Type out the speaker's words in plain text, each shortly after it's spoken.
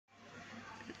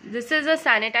This is a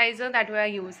sanitizer that we are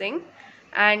using,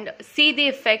 and see the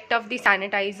effect of the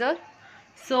sanitizer.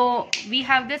 So we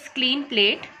have this clean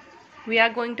plate. We are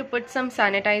going to put some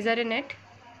sanitizer in it,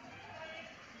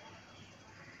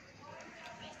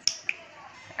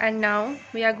 and now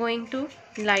we are going to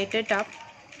light it up.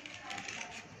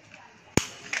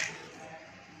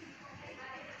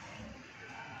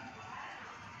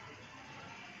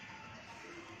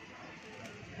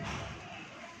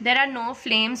 There are no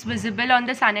flames visible on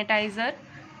the sanitizer.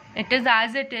 It is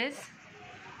as it is,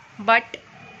 but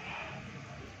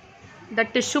the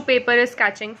tissue paper is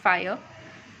catching fire.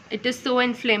 It is so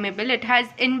inflammable. It has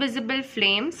invisible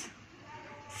flames.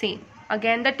 See,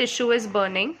 again the tissue is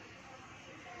burning.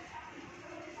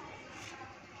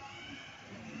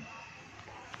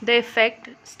 The effect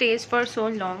stays for so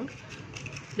long.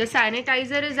 The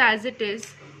sanitizer is as it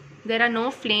is. There are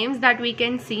no flames that we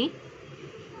can see,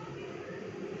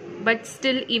 but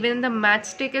still even the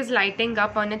matchstick is lighting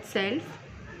up on itself.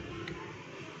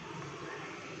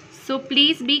 So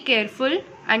please be careful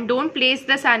and don't place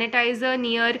the sanitizer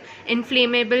near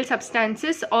inflammable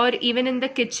substances or even in the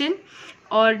kitchen,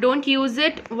 or don't use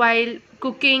it while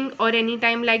cooking or any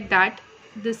time like that.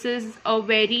 This is a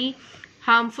very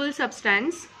harmful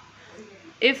substance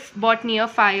if bought near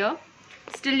fire.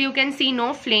 Still you can see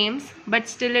no flames, but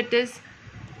still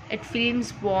it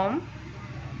feels warm.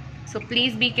 So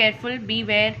please be careful,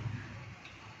 beware.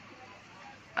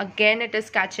 Again it is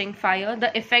catching fire.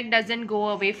 The effect doesn't go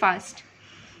away fast.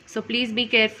 So please be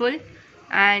careful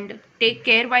and take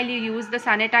care while you use the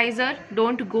sanitizer.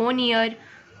 Don't go near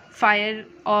fire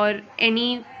or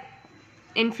any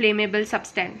inflammable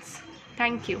substance.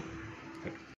 Thank you.